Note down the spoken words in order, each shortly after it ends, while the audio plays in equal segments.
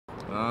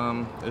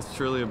It's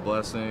truly a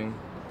blessing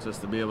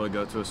just to be able to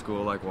go to a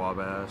school like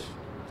Wabash.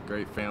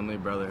 Great family,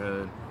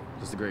 brotherhood,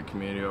 just a great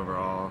community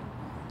overall.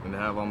 And to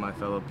have all my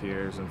fellow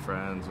peers and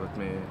friends with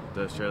me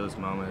to share this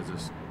moment is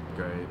just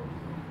great.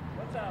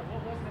 What was it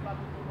about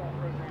the football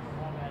program at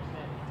Wabash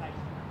that enticed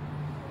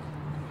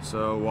you?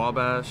 So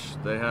Wabash,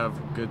 they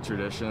have good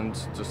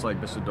traditions, just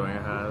like Bishop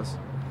Doyer has.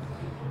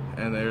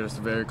 And they're just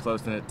a very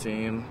close-knit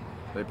team.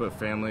 They put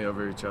family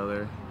over each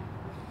other.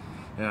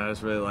 And I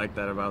just really like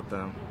that about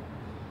them.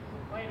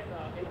 Playing in the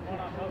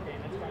one-on-one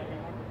game, that's got to be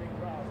one of the big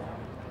draws, huh?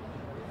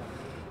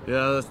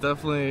 Yeah, that's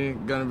definitely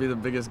going to be the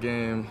biggest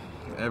game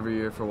every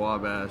year for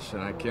Wabash,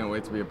 and I can't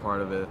wait to be a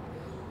part of it.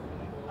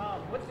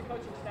 What's the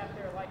coaching staff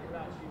there like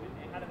about you,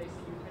 and how do they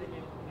see you fitting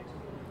in for the next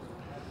few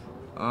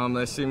years?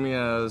 They see me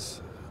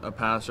as a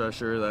pass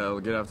rusher that will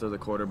get after the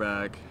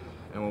quarterback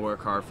and will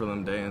work hard for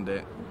them day in,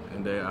 day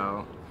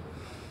out.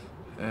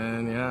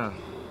 And yeah. How do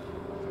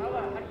you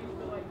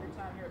feel like your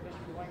time here at Bishop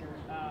Dwenger,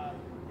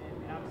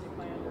 and obviously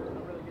playing under a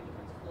really good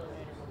defensive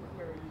coordinator, will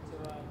prepare you to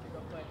go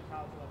play at the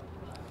college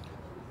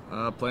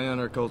level? Playing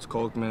under Coach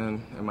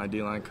Kolkman and my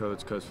D-line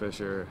coach, Coach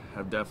Fisher,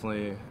 have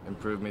definitely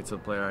improved me to the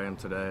player I am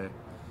today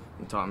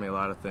and taught me a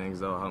lot of things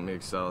that will help me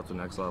excel at the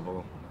next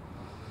level.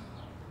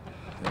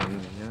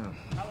 And yeah.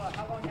 How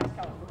long has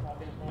college football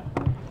been involved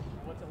for you?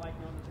 What's it like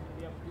knowing that you're going to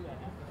be able to do that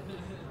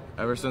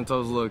now? Ever since I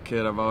was a little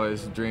kid, I've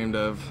always dreamed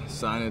of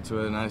signing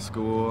to a nice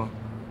school,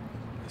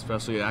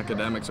 especially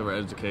academics over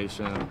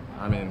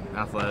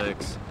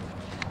athletics.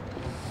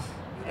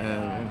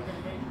 And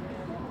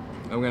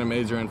I'm going to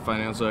major in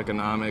financial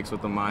economics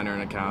with a minor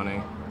in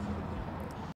accounting.